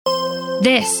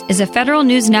This is a Federal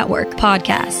News Network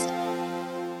podcast.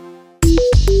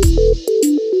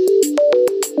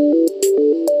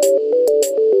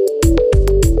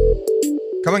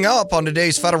 Coming up on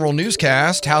today's Federal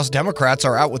Newscast, House Democrats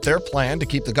are out with their plan to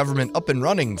keep the government up and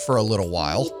running for a little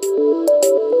while.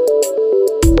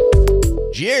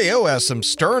 GAO has some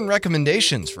stern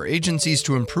recommendations for agencies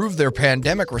to improve their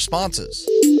pandemic responses.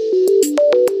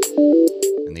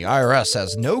 And the IRS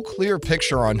has no clear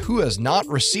picture on who has not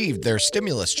received their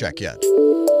stimulus check yet.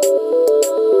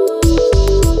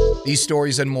 These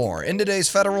stories and more in today's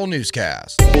Federal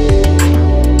Newscast.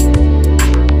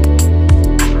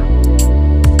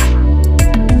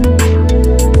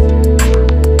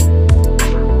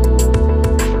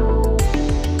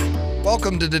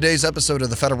 Welcome to today's episode of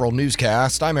the Federal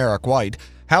Newscast. I'm Eric White.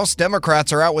 House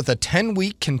Democrats are out with a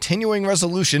 10-week continuing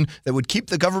resolution that would keep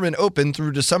the government open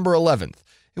through December 11th.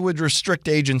 It would restrict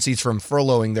agencies from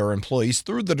furloughing their employees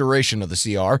through the duration of the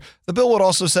CR. The bill would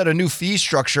also set a new fee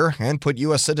structure and put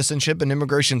U.S. Citizenship and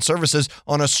Immigration Services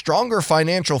on a stronger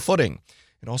financial footing.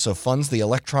 It also funds the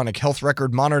Electronic Health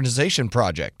Record Modernization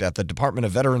Project at the Department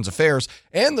of Veterans Affairs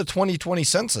and the 2020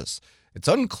 census. It's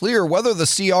unclear whether the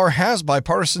CR has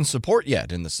bipartisan support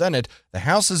yet in the Senate. The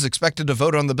House is expected to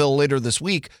vote on the bill later this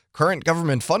week. Current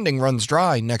government funding runs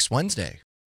dry next Wednesday.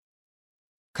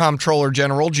 Comptroller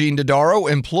General Gene Dodaro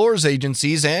implores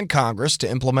agencies and Congress to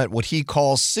implement what he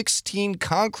calls 16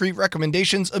 concrete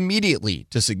recommendations immediately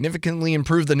to significantly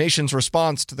improve the nation's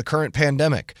response to the current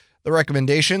pandemic. The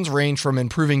recommendations range from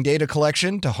improving data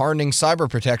collection to hardening cyber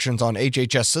protections on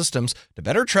HHS systems to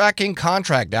better tracking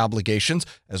contract obligations,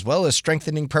 as well as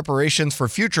strengthening preparations for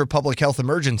future public health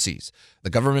emergencies.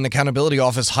 The Government Accountability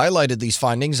Office highlighted these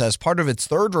findings as part of its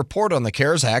third report on the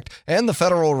CARES Act and the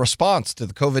federal response to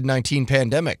the COVID-19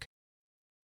 pandemic.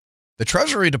 The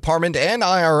Treasury Department and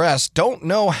IRS don't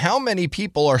know how many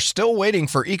people are still waiting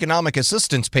for economic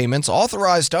assistance payments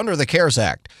authorized under the CARES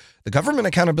Act. The Government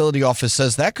Accountability Office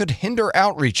says that could hinder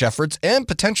outreach efforts and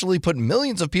potentially put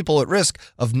millions of people at risk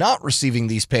of not receiving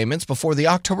these payments before the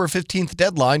October 15th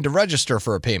deadline to register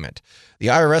for a payment. The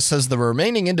IRS says the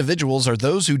remaining individuals are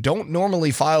those who don't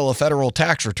normally file a federal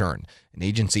tax return. An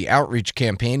agency outreach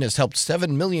campaign has helped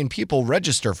 7 million people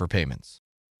register for payments.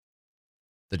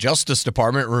 The Justice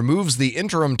Department removes the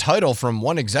interim title from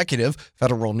one executive.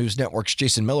 Federal News Network's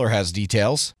Jason Miller has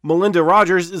details. Melinda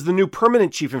Rogers is the new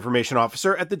permanent Chief Information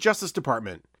Officer at the Justice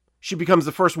Department. She becomes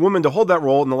the first woman to hold that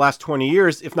role in the last 20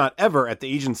 years, if not ever, at the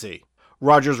agency.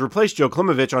 Rogers replaced Joe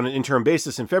Klimovich on an interim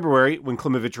basis in February when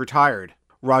Klimovich retired.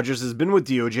 Rogers has been with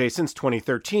DOJ since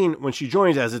 2013 when she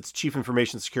joined as its Chief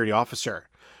Information Security Officer.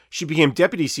 She became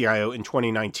Deputy CIO in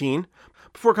 2019.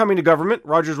 Before coming to government,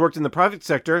 Rogers worked in the private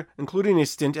sector, including a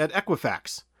stint at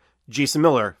Equifax. Jason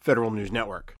Miller, Federal News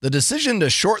Network. The decision to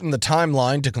shorten the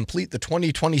timeline to complete the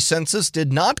 2020 census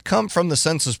did not come from the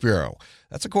Census Bureau.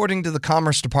 That's according to the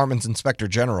Commerce Department's Inspector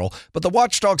General, but the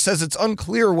watchdog says it's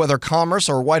unclear whether Commerce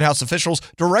or White House officials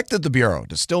directed the Bureau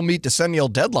to still meet decennial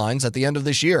deadlines at the end of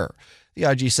this year. The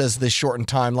IG says this shortened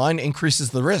timeline increases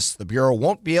the risk the Bureau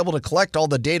won't be able to collect all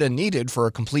the data needed for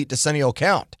a complete decennial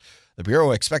count. The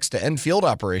Bureau expects to end field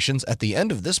operations at the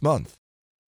end of this month.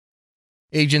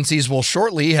 Agencies will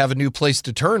shortly have a new place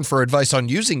to turn for advice on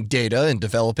using data in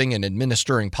developing and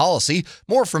administering policy.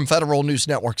 More from Federal News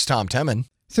Network's Tom Temin.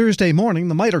 Thursday morning,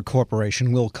 the MITRE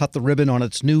Corporation will cut the ribbon on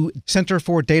its new Center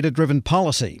for Data-Driven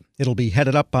Policy. It'll be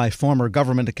headed up by former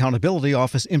Government Accountability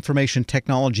Office Information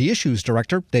Technology Issues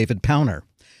Director David Powner.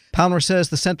 Powner says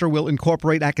the center will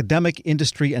incorporate academic,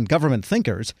 industry, and government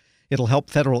thinkers. It'll help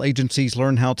federal agencies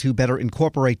learn how to better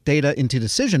incorporate data into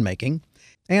decision-making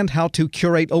and how to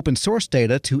curate open-source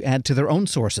data to add to their own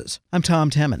sources. I'm Tom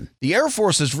Temin. The Air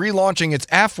Force is relaunching its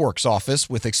AFWERX office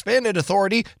with expanded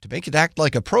authority to make it act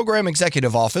like a program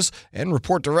executive office and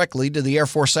report directly to the Air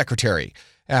Force Secretary.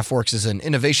 AFWERX is an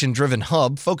innovation-driven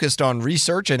hub focused on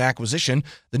research and acquisition.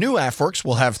 The new AFWERX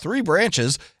will have 3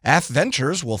 branches. AF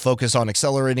Ventures will focus on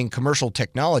accelerating commercial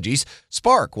technologies.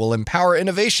 Spark will empower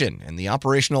innovation and the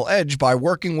operational edge by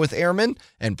working with airmen.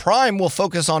 And Prime will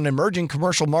focus on emerging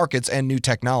commercial markets and new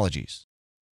technologies.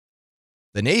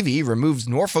 The Navy removes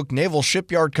Norfolk Naval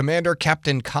Shipyard Commander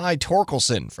Captain Kai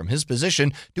Torkelson from his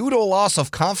position due to a loss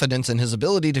of confidence in his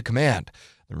ability to command.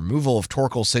 The removal of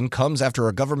Torkelson comes after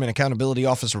a Government Accountability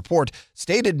Office report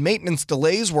stated maintenance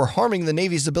delays were harming the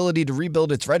Navy's ability to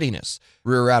rebuild its readiness.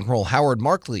 Rear Admiral Howard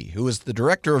Markley, who is the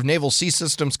director of Naval Sea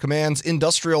Systems Command's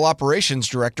Industrial Operations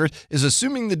Directorate, is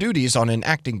assuming the duties on an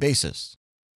acting basis.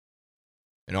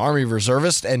 An Army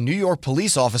reservist and New York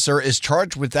police officer is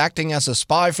charged with acting as a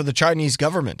spy for the Chinese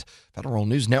government. Federal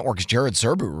News Network's Jared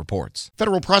Serbu reports.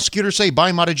 Federal prosecutors say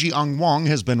Bai Madaji Wang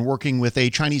has been working with a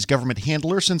Chinese government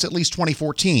handler since at least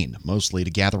 2014, mostly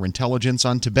to gather intelligence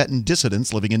on Tibetan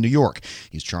dissidents living in New York.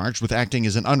 He's charged with acting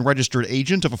as an unregistered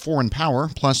agent of a foreign power,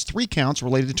 plus 3 counts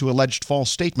related to alleged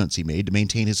false statements he made to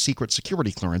maintain his secret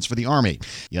security clearance for the Army.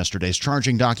 Yesterday's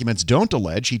charging documents don't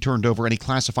allege he turned over any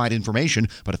classified information,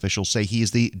 but officials say he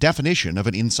is the definition of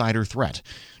an insider threat.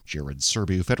 Jared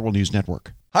Serbu, Federal News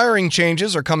Network. Hiring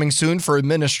changes are coming soon for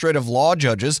administrative law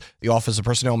judges. The Office of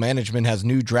Personnel Management has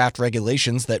new draft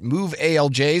regulations that move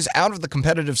ALJs out of the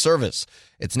competitive service.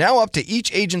 It's now up to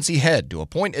each agency head to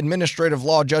appoint administrative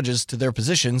law judges to their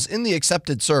positions in the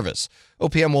accepted service.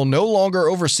 OPM will no longer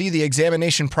oversee the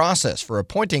examination process for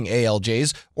appointing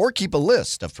ALJs or keep a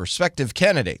list of prospective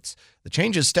candidates. The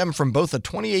changes stem from both a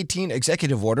 2018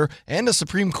 executive order and a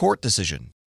Supreme Court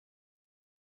decision.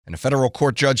 And a federal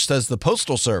court judge says the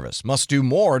Postal Service must do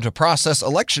more to process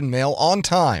election mail on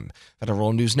time.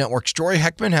 Federal News Network's Jory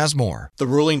Heckman has more. The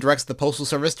ruling directs the Postal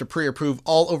Service to pre-approve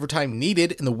all overtime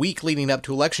needed in the week leading up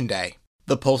to Election Day.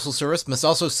 The Postal Service must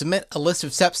also submit a list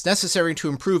of steps necessary to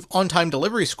improve on-time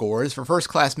delivery scores for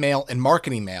first-class mail and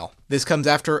marketing mail. This comes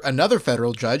after another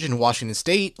federal judge in Washington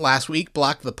state last week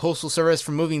blocked the Postal Service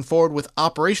from moving forward with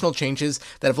operational changes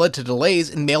that have led to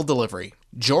delays in mail delivery.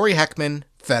 Jory Heckman,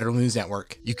 Federal News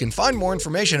Network. You can find more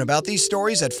information about these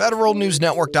stories at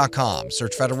federalnewsnetwork.com.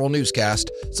 Search Federal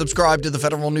Newscast, subscribe to the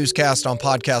Federal Newscast on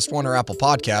Podcast One or Apple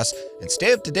Podcasts, and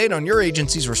stay up to date on your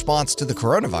agency's response to the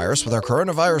coronavirus with our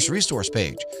coronavirus resource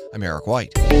page. I'm Eric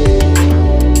White.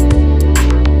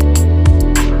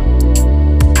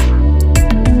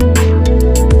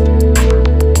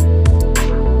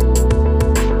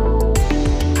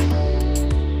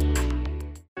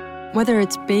 Whether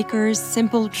it's Baker's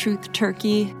Simple Truth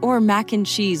Turkey or mac and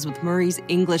cheese with Murray's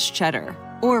English Cheddar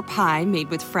or pie made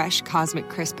with fresh Cosmic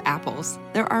Crisp apples,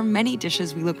 there are many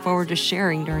dishes we look forward to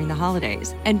sharing during the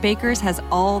holidays. And Baker's has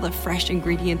all the fresh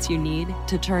ingredients you need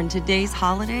to turn today's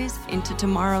holidays into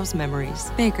tomorrow's memories.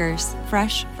 Baker's,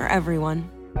 fresh for everyone.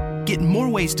 Get more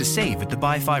ways to save at the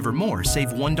Buy 5 or More Save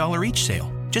 $1 each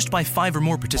sale. Just buy 5 or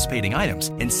more participating items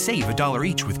and save $1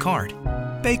 each with card.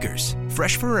 Baker's,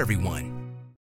 fresh for everyone.